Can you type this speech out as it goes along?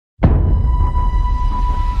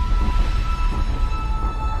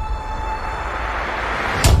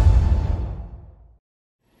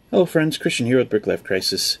Hello friends, Christian here with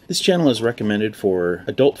BrickLifeCrisis. This channel is recommended for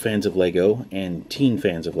adult fans of LEGO and teen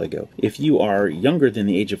fans of LEGO. If you are younger than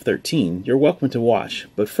the age of 13, you're welcome to watch,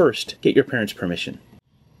 but first, get your parents' permission.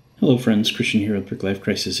 Hello friends, Christian here with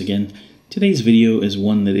BrickLifeCrisis again. Today's video is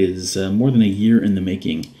one that is more than a year in the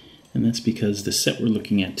making, and that's because the set we're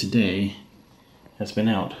looking at today has been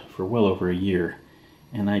out for well over a year,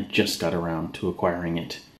 and I just got around to acquiring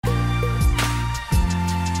it.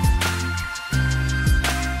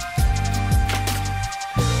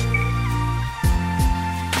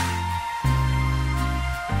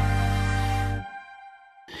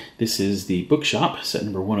 This is the Bookshop, set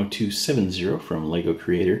number 10270 from LEGO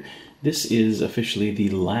Creator. This is officially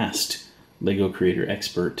the last LEGO Creator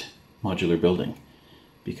Expert modular building,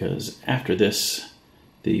 because after this,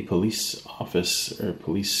 the police office or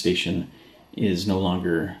police station is no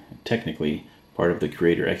longer technically part of the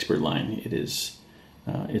Creator Expert line. It is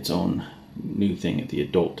its own new thing at the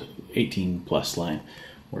adult 18 plus line,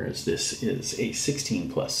 whereas this is a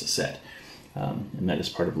 16 plus set, and that is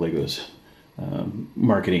part of LEGO's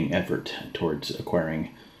marketing effort towards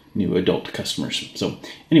acquiring new adult customers. So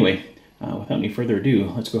anyway, without any further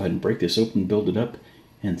ado, let's go ahead and break this open, build it up,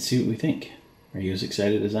 and see what we think. Are you as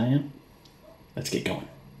excited as I am? Let's get going.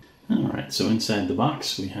 Alright, so inside the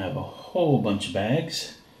box we have a whole bunch of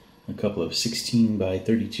bags, a couple of 16 by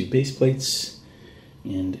 32 base plates,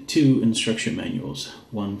 and 2 instruction manuals,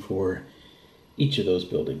 one for each of those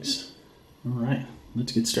buildings. Alright,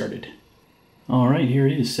 let's get started. Alright, here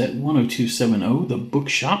it is, set 10270, the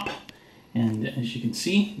Bookshop. And as you can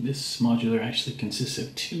see, this modular actually consists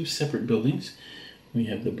of 2 separate buildings. We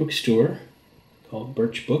have the bookstore, called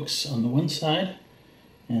Birch Books, on the one side,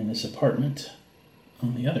 and this apartment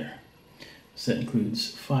on the other. The set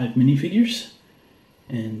includes 5 minifigures,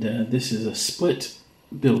 and this is a split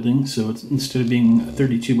building, so it's, instead of being a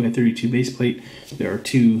 32 by 32 base plate, there are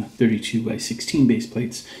 2 32 by 16 base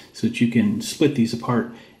plates, so that you can split these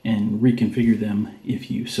apart and reconfigure them if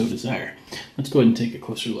you so desire. Let's go ahead and take a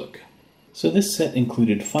closer look. So this set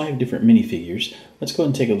included 5 different minifigures. Let's go ahead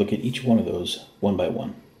and take a look at each one of those one by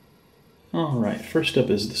one. Alright, first up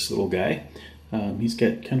is this little guy. He's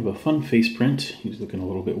got kind of a fun face print. He's looking a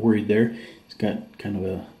little bit worried there. He's got kind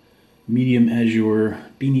of a medium azure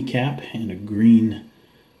beanie cap and a green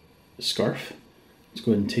scarf. Let's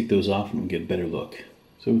go ahead and take those off and we'll get a better look.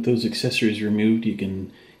 So with those accessories removed, you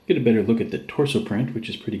can get a better look at the torso print, which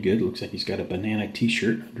is pretty good. Looks like he's got a banana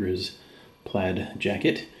t-shirt under his plaid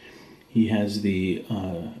jacket. He has the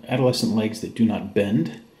adolescent legs that do not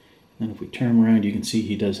bend. And if we turn him around, you can see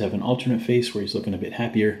he does have an alternate face where he's looking a bit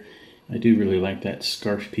happier. I do really like that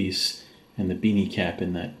scarf piece, and the beanie cap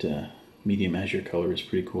in that medium azure color is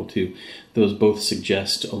pretty cool too. Those both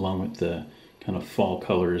suggest, along with the kind of fall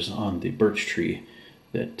colors on the birch tree,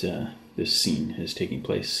 that this scene is taking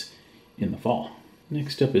place in the fall.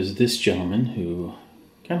 Next up is this gentleman who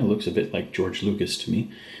kind of looks a bit like George Lucas to me.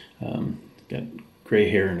 Got gray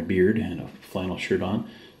hair and a beard and a flannel shirt on,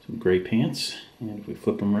 some gray pants, and if we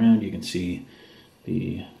flip him around you can see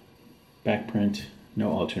the back print, no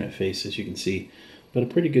alternate face as you can see, but a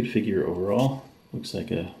pretty good figure overall. Looks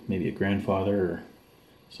like maybe a grandfather or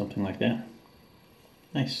something like that.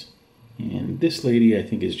 Nice. And this lady I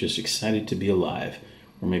think is just excited to be alive,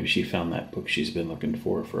 or maybe she found that book she's been looking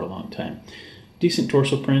for a long time. Decent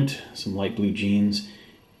torso print, some light blue jeans,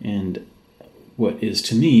 and what is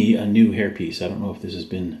to me a new hairpiece. I don't know if this has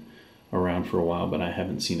been around for a while, but I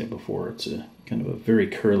haven't seen it before. It's a kind of a very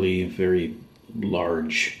curly, very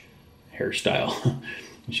large hairstyle.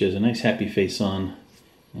 She has a nice happy face on,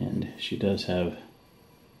 and she does have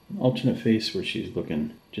an alternate face where she's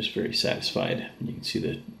looking just very satisfied. You can see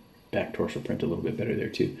the back torso print a little bit better there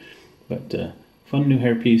too. But fun new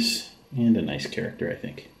hairpiece and a nice character, I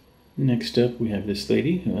think. Next up we have this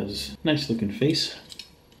lady who has a nice looking face.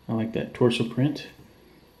 I like that torso print.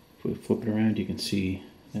 If we flip it around you can see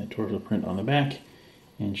that torso print on the back,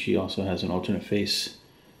 and she also has an alternate face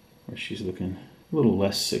where she's looking a little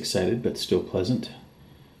less excited but still pleasant.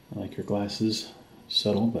 I like her glasses,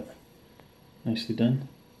 subtle but nicely done.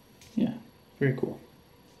 Yeah, very cool.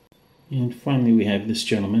 And finally we have this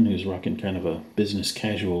gentleman who's rocking kind of a business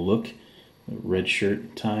casual look. A red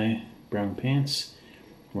shirt, tie, brown pants,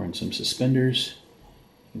 wearing some suspenders.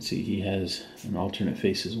 You can see he has an alternate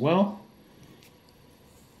face as well.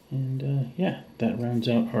 And yeah, that rounds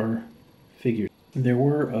out our figure. There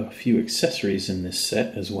were a few accessories in this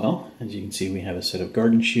set as well. As you can see, we have a set of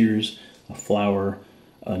garden shears, a flower,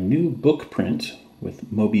 a new book print with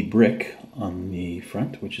Moby Brick on the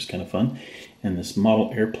front, which is kind of fun, and this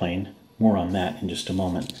model airplane. More on that in just a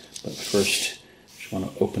moment. But first, I just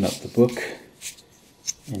want to open up the book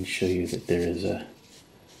and show you that there is a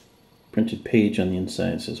printed page on the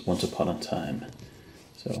inside. It says Once Upon a Time.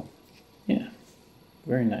 So, yeah,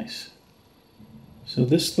 very nice. So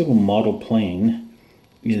this little model plane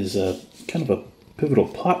is a kind of a pivotal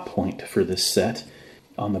plot point for this set.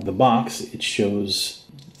 On the box, it shows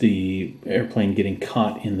the airplane getting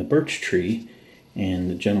caught in the birch tree and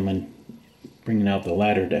the gentleman bringing out the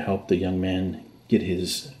ladder to help the young man get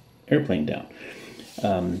his airplane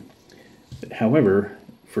down. However,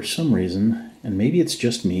 for some reason, and maybe it's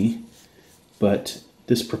just me, but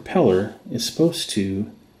this propeller is supposed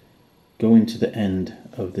to go into the end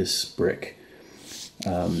of this brick.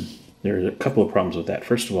 There are a couple of problems with that.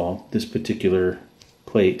 First of all, this particular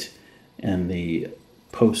plate and the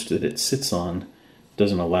post that it sits on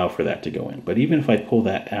doesn't allow for that to go in. But even if I pull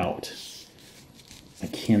that out, I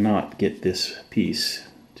cannot get this piece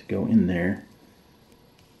to go in there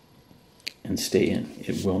and stay in.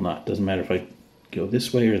 It will not. Doesn't matter if I go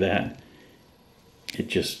this way or that, it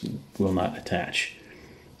just will not attach.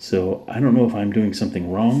 So I don't know if I'm doing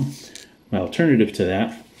something wrong. My alternative to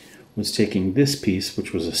that was taking this piece,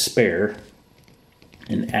 which was a spare,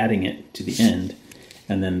 and adding it to the end,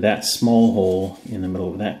 and then that small hole in the middle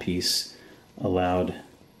of that piece allowed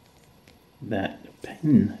that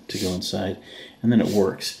pin to go inside, and then it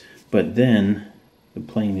works. But then the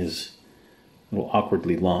plane is a little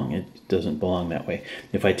awkwardly long. It doesn't belong that way.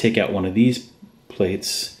 If I take out one of these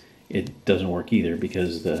plates, it doesn't work either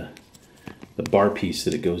because the bar piece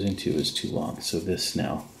that it goes into is too long. So this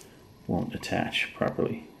now won't attach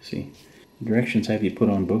properly. See, the directions have you put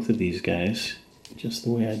on both of these guys just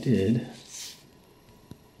the way I did,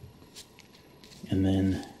 and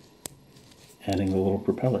then adding the little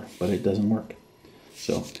propeller, but it doesn't work.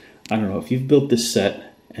 So I don't know if you've built this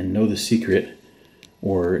set and know the secret,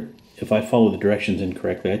 or if I follow the directions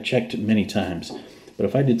incorrectly. I checked many times, but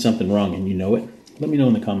if I did something wrong and you know it, let me know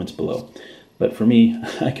in the comments below. But for me,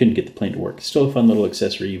 I couldn't get the plane to work. It's still a fun little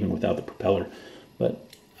accessory even without the propeller, but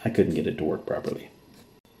I couldn't get it to work properly.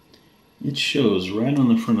 It shows right on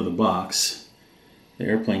the front of the box the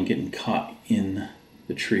airplane getting caught in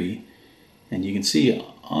the tree, and you can see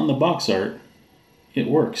on the box art it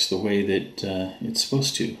works the way that it's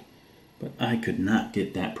supposed to, but I could not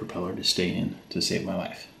get that propeller to stay in to save my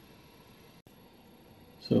life.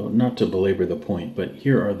 So not to belabor the point, but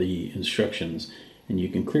here are the instructions, and you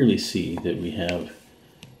can clearly see that we have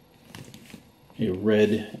a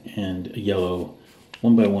red and a yellow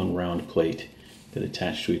 1x1 round plate that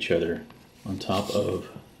attach to each other on top of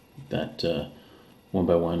that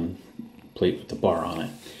 1x1 plate with the bar on it.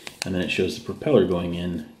 And then it shows the propeller going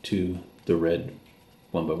in to the red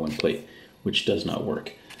 1x1 plate, which does not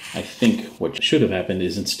work. I think what should have happened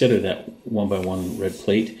is instead of that 1x1 red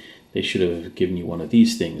plate, they should have given you one of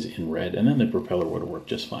these things in red, and then the propeller would have worked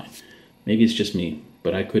just fine. Maybe it's just me,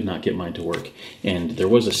 but I could not get mine to work. And there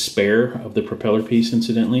was a spare of the propeller piece,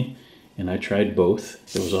 incidentally, and I tried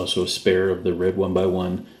both. There was also a spare of the red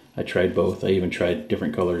 1x1. I tried both. I even tried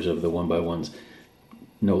different colors of the 1x1s.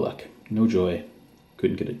 No luck. No joy.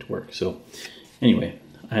 Couldn't get it to work. So anyway,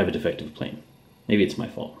 I have a defective plane. Maybe it's my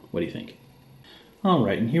fault. What do you think? All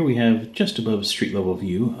right, and here we have just above street level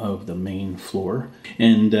view of the main floor.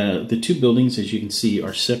 And the two buildings, as you can see,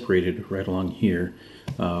 are separated right along here.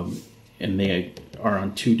 And they are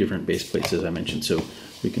on two different base plates, as I mentioned. So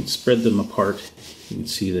we can spread them apart. You can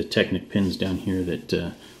see the Technic pins down here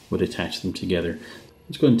that would attach them together.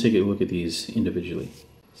 Let's go ahead and take a look at these individually.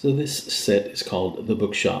 So this set is called the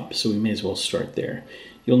Bookshop, so we may as well start there.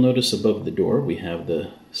 You'll notice above the door we have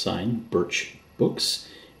the sign, Birch Books,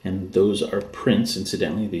 and those are prints.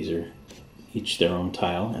 Incidentally, these are each their own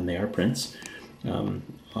tile, and they are prints. On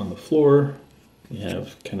the floor, we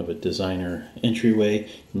have kind of a designer entryway.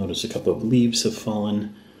 You'll notice a couple of leaves have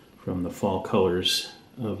fallen from the fall colors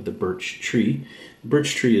of the birch tree. The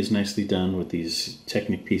birch tree is nicely done with these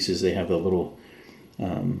Technic pieces. They have the little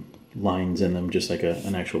lines in them, just like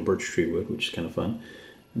an actual birch tree would, which is kind of fun.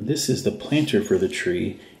 This is the planter for the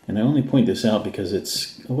tree, and I only point this out because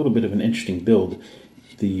it's a little bit of an interesting build.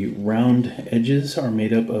 The round edges are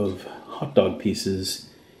made up of hot dog pieces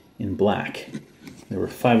in black. There were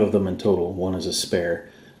 5 of them in total, one is a spare.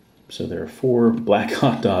 So there are 4 black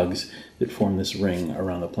hot dogs that form this ring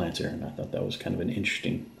around the planter, and I thought that was kind of an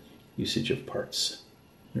interesting usage of parts.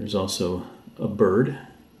 There's also a bird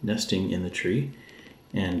nesting in the tree,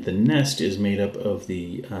 and the nest is made up of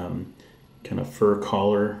the kind of fur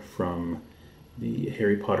collar from the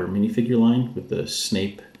Harry Potter minifigure line with the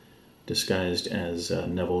Snape disguised as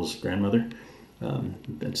Neville's grandmother.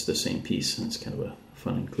 That's the same piece, and it's kind of a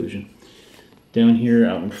fun inclusion. Down here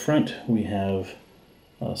out in front we have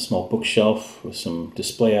a small bookshelf with some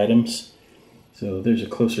display items. So there's a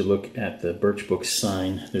closer look at the Birch Book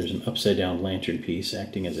sign. There's an upside down lantern piece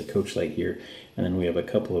acting as a coach light here, and then we have a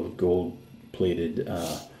couple of gold plated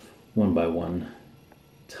 1x1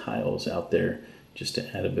 tiles out there just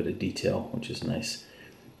to add a bit of detail, which is nice.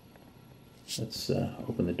 Let's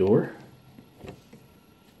open the door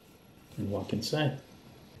and walk inside.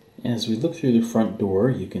 As we look through the front door,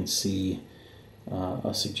 you can see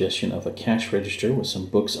a suggestion of a cash register with some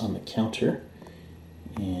books on the counter,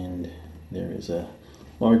 and there is a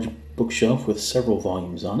large bookshelf with several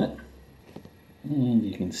volumes on it, and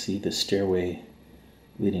you can see the stairway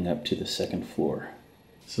leading up to the second floor.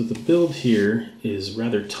 So the build here is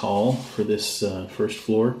rather tall for this first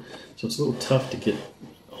floor, so it's a little tough to get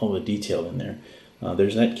all the detail in there.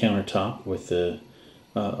 There's that countertop with the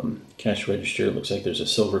cash register. It looks like there's a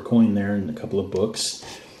silver coin there and a couple of books.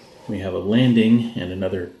 We have a landing and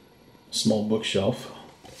another small bookshelf,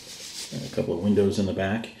 and a couple of windows in the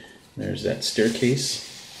back. There's that staircase.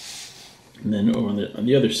 And then over on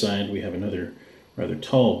the other side, we have another rather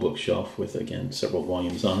tall bookshelf with, again, several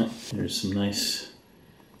volumes on it. There's some nice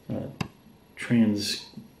trans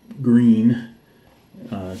green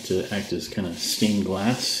to act as kind of stained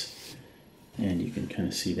glass. And you can kind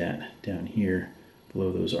of see that down here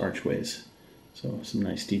below those archways. So some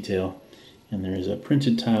nice detail. And there is a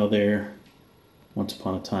printed tile there, Once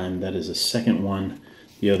Upon a Time. That is a second one.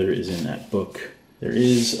 The other is in that book. There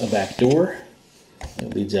is a back door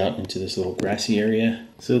that leads out into this little grassy area.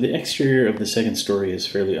 So the exterior of the second story is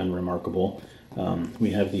fairly unremarkable.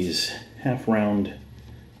 We have these half-round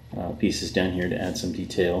pieces down here to add some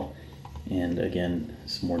detail. And again,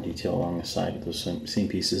 some more detail along the side of those same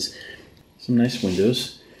pieces. Some nice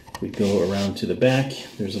windows. We go around to the back.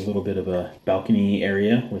 There's a little bit of a balcony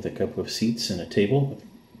area with a couple of seats and a table with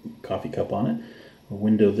a coffee cup on it. A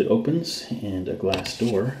window that opens and a glass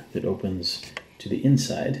door that opens to the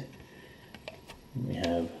inside. We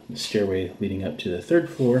have the stairway leading up to the third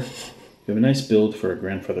floor. We have a nice build for a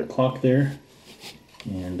grandfather clock there,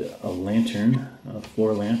 and a lantern, a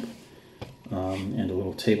floor lamp, and a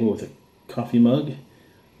little table with a coffee mug,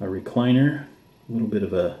 a recliner, a little bit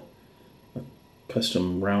of a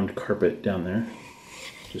custom round carpet down there,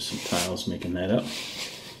 just some tiles making that up.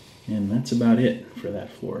 And that's about it for that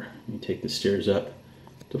floor. You take the stairs up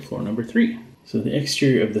to floor number 3. So the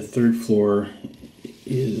exterior of the third floor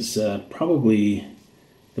is probably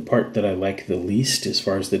the part that I like the least as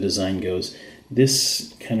far as the design goes.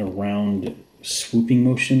 This kind of round swooping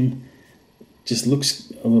motion just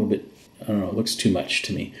looks a little bit, I don't know, it looks too much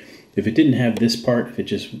to me. If it didn't have this part, if it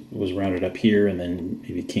just was rounded up here and then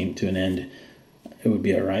maybe came to an end, it would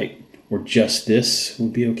be all right. Or just this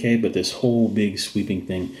would be okay, but this whole big sweeping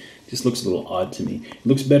thing just looks a little odd to me. It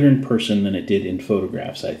looks better in person than it did in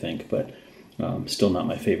photographs, I think, but still not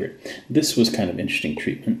my favorite. This was kind of interesting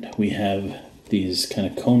treatment. We have these kind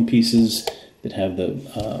of cone pieces that have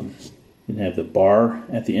the bar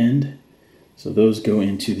at the end. So those go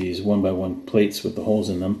into these 1x1 plates with the holes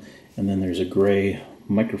in them, and then there's a gray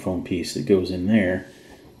microphone piece that goes in there.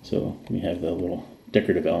 So we have the little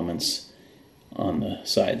decorative elements on the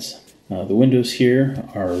sides. The windows here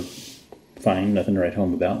are fine, nothing to write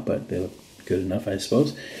home about, but they look good enough, I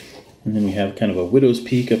suppose. And then we have kind of a widow's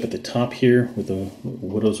peak up at the top here with a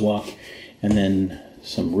widow's walk, and then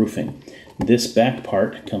some roofing. This back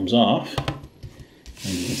part comes off,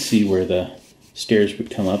 and you can see where the stairs would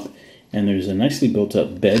come up, and there's a nicely built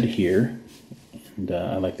up bed here, and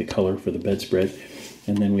I like the color for the bedspread.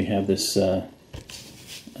 And then we have this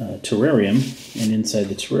terrarium, and inside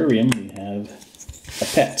the terrarium we have a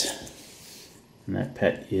pet, and that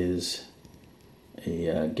pet is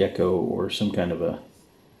a gecko or some kind of a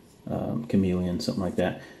chameleon, something like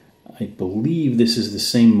that. I believe this is the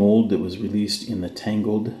same mold that was released in the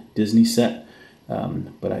Tangled Disney set,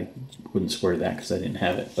 but I wouldn't swear that because I didn't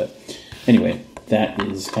have it. But anyway, that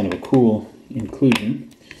is kind of a cool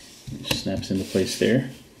inclusion. It just snaps into place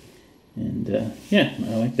there. And yeah,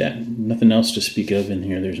 I like that. Nothing else to speak of in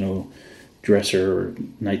here. There's no dresser or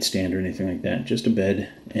nightstand or anything like that. Just a bed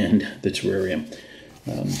and the terrarium.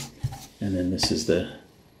 And then this is the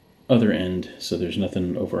other end, so there's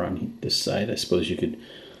nothing over on this side. I suppose you could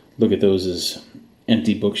look at those as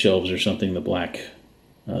empty bookshelves or something, the black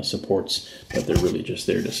supports, but they're really just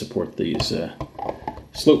there to support these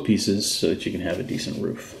slope pieces so that you can have a decent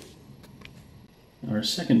roof. Our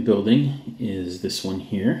second building is this one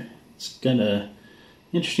here. It's got an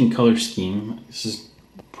interesting color scheme. This is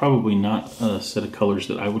probably not a set of colors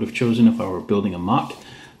that I would have chosen if I were building a mock,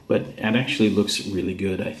 but it actually looks really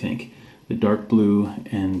good, I think. The dark blue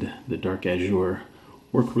and the dark azure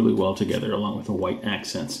work really well together along with the white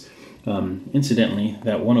accents. Incidentally,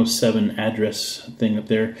 that 107 address thing up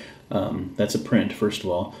there, that's a print, first of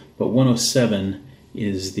all, but 107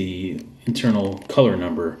 is the internal color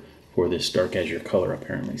number for this dark azure color,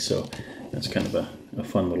 apparently. So that's kind of a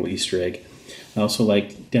fun little Easter egg. I also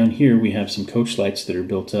like down here we have some coach lights that are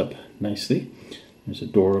built up nicely. There's a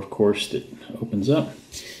door, of course, that opens up.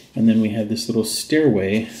 And then we have this little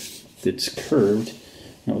stairway that's curved.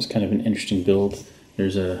 That was kind of an interesting build.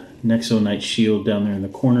 There's a Nexonite shield down there in the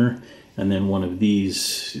corner, and then one of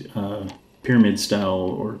these pyramid style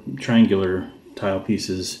or triangular tile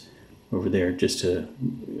pieces over there just to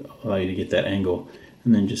allow you to get that angle.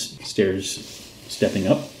 And then just stairs stepping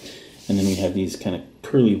up. And then we have these kind of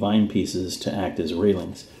curly vine pieces to act as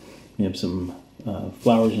railings. We have some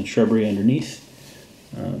flowers and shrubbery underneath.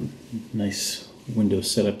 Nice window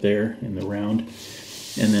set up there in the round.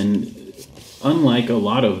 And then, unlike a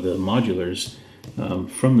lot of the modulars,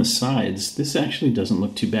 from the sides, this actually doesn't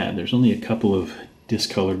look too bad. There's only a couple of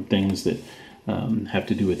discolored things that have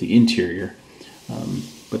to do with the interior,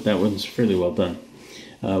 but that one's fairly well done.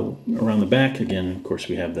 Around the back, again, of course,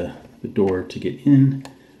 we have the door to get in,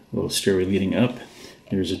 a little stairway leading up.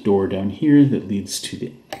 There's a door down here that leads to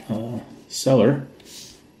the cellar,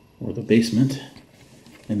 or the basement.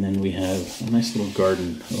 And then we have a nice little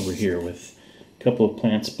garden over here with a couple of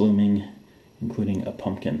plants blooming, including a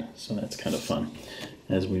pumpkin. So that's kind of fun.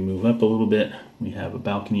 As we move up a little bit, we have a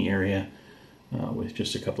balcony area with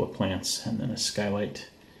just a couple of plants and then a skylight.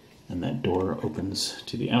 And that door opens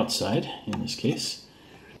to the outside, in this case.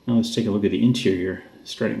 Now let's take a look at the interior,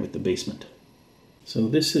 starting with the basement. So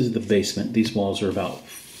this is the basement. These walls are about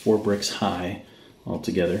 4 bricks high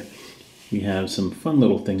altogether. We have some fun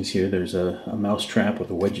little things here. There's a mouse trap with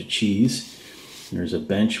a wedge of cheese. There's a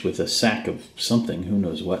bench with a sack of something, who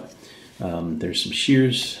knows what. There's some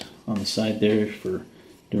shears on the side there for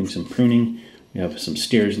doing some pruning. We have some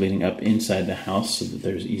stairs leading up inside the house so that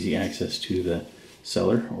there's easy access to the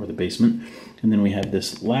cellar or the basement. And then we have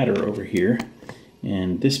this ladder over here.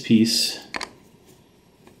 And this piece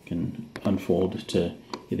can unfold to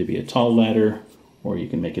either be a tall ladder or you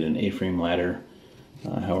can make it an A-frame ladder,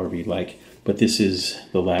 however you'd like. But this is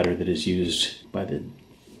the ladder that is used by the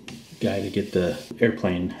guy to get the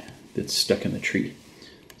airplane that's stuck in the tree.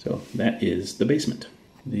 So that is the basement.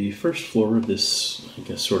 The first floor of this, I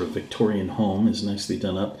guess, sort of Victorian home is nicely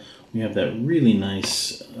done up. We have that really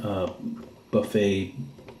nice buffet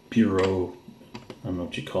bureau, I don't know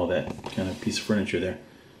what you call that kind of piece of furniture there.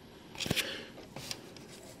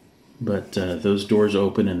 But those doors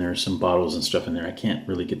open and there are some bottles and stuff in there. I can't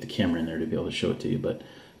really get the camera in there to be able to show it to you, but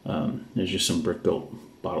there's just some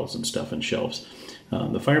brick-built bottles and stuff and shelves.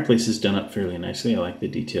 The fireplace is done up fairly nicely. I like the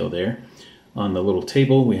detail there. On the little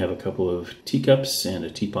table, we have a couple of teacups and a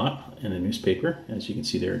teapot and a newspaper. As you can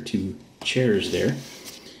see, there are 2 chairs there.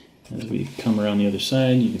 As we come around the other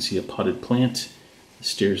side, you can see a potted plant, the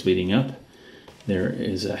stairs leading up. There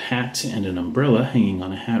is a hat and an umbrella hanging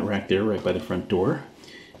on a hat rack there right by the front door.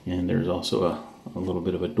 And there's also a little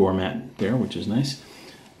bit of a doormat there, which is nice.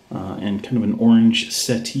 And kind of an orange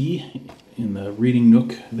settee in the reading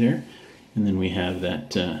nook there. And then we have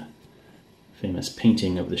that famous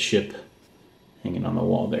painting of the ship hanging on the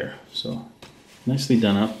wall there. So nicely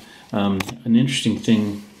done up. An interesting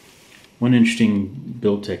thing, one interesting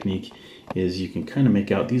build technique is you can kind of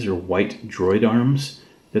make out, these are white droid arms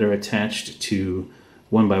that are attached to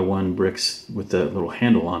 1x1 bricks with the little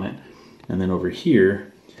handle on it. And then over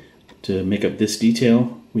here, to make up this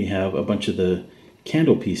detail, we have a bunch of the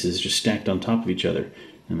candle pieces just stacked on top of each other.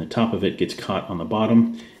 And the top of it gets caught on the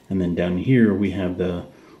bottom. And then down here we have the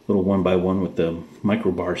little 1x1 with the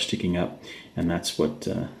micro bar sticking up. And that's what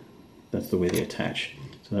that's the way they attach.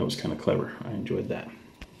 So that was kind of clever. I enjoyed that.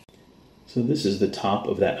 So this is the top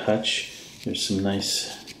of that hutch. There's some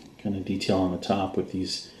nice kind of detail on the top with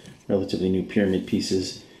these relatively new pyramid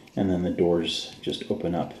pieces. And then the doors just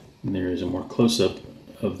open up. And there is a more close-up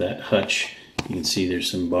of that hutch. You can see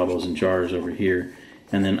there's some bottles and jars over here.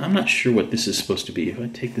 And then I'm not sure what this is supposed to be. If I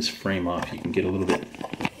take this frame off, you can get a little bit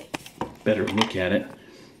better look at it.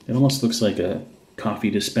 It almost looks like a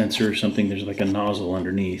coffee dispenser or something. There's like a nozzle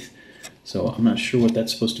underneath. So I'm not sure what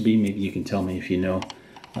that's supposed to be. Maybe you can tell me if you know.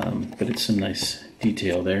 But it's some nice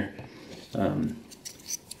detail there. And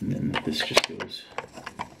then this just goes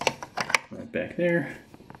right back there.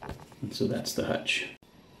 And so that's the hutch.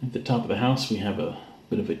 At the top of the house we have a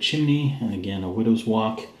bit of a chimney and again a widow's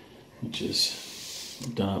walk, which is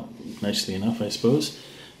done up nicely enough, I suppose.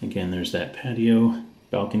 Again, there's that patio,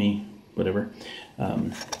 balcony, whatever.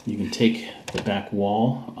 You can take the back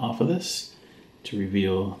wall off of this to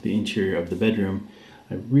reveal the interior of the bedroom.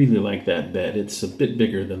 I really like that bed. It's a bit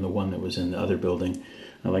bigger than the one that was in the other building.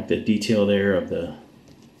 I like the detail there of the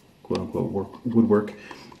quote-unquote woodwork.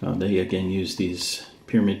 They again use these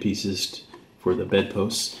pyramid pieces for the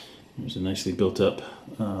bedposts. There's a nicely built up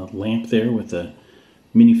lamp there with a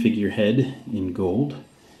minifigure head in gold,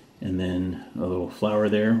 and then a little flower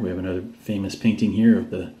there. We have another famous painting here of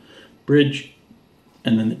the bridge,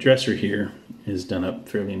 and then the dresser here is done up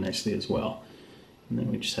fairly nicely as well. And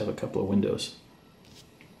then we just have a couple of windows.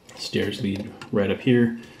 Stairs lead right up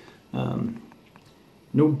here.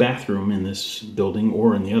 No bathroom in this building,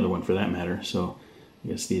 or in the other one for that matter, so I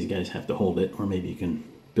guess these guys have to hold it, or maybe you can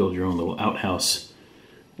build your own little outhouse.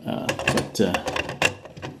 But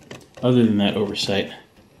other than that oversight,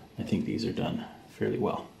 I think these are done fairly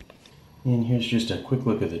well. And here's just a quick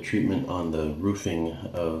look at the treatment on the roofing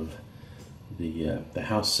of the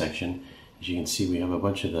house section. As you can see, we have a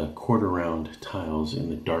bunch of the quarter round tiles in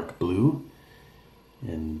the dark blue,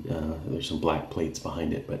 and there's some black plates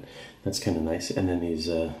behind it, but that's kind of nice. And then these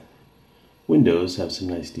windows have some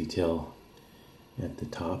nice detail at the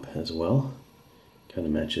top as well. Kind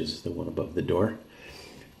of matches the one above the door.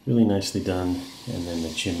 Really nicely done. And then the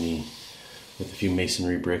chimney with a few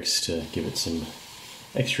masonry bricks to give it some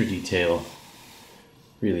extra detail.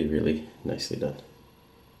 Really, really nicely done.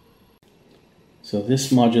 So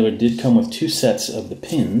this modular did come with 2 sets of the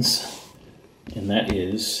pins, and that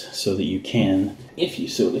is so that you can, if you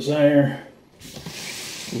so desire,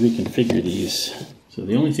 reconfigure these. So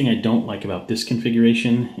the only thing I don't like about this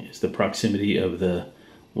configuration is the proximity of the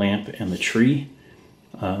lamp and the tree,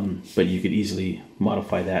 but you could easily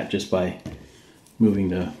modify that just by moving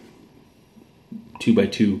the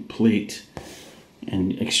 2x2 plate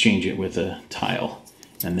and exchange it with a tile,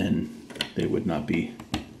 and then they would not be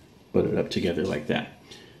butted up together like that.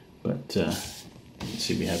 But you can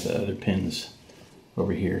see we have the other pins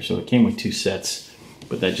over here. So it came with 2 sets,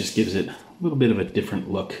 but that just gives it a little bit of a different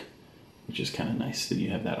look, which is kind of nice that you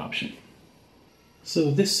have that option.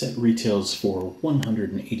 So this set retails for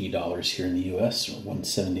 $180 here in the US, or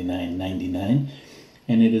 $179.99,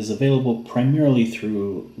 and it is available primarily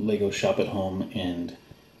through Lego Shop at Home and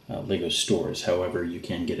Lego stores. However, you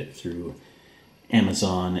can get it through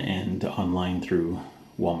Amazon and online through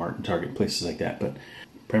Walmart and Target, places like that, but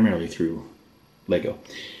primarily through Lego.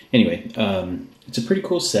 Anyway, it's a pretty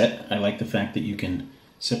cool set. I like the fact that you can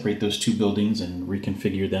separate those 2 buildings and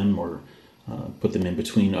reconfigure them, or put them in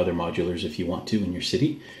between other modulars if you want to in your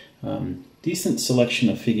city. Decent selection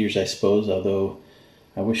of figures, I suppose, although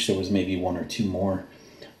I wish there was maybe 1 or 2 more.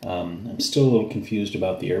 I'm still a little confused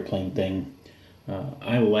about the airplane thing.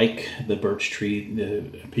 I like the birch tree. The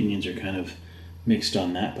opinions are kind of mixed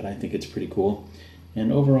on that, but I think it's pretty cool.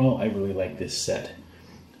 And overall, I really like this set.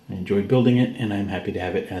 I enjoyed building it, and I'm happy to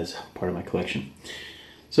have it as part of my collection.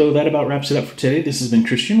 So that about wraps it up for today. This has been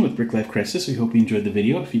Christian with BrickLifeCrisis. We hope you enjoyed the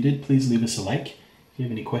video. If you did, please leave us a like. If you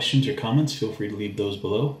have any questions or comments, feel free to leave those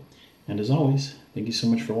below. And as always, thank you so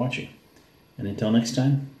much for watching. And until next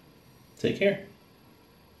time, take care.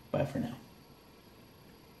 Bye for now.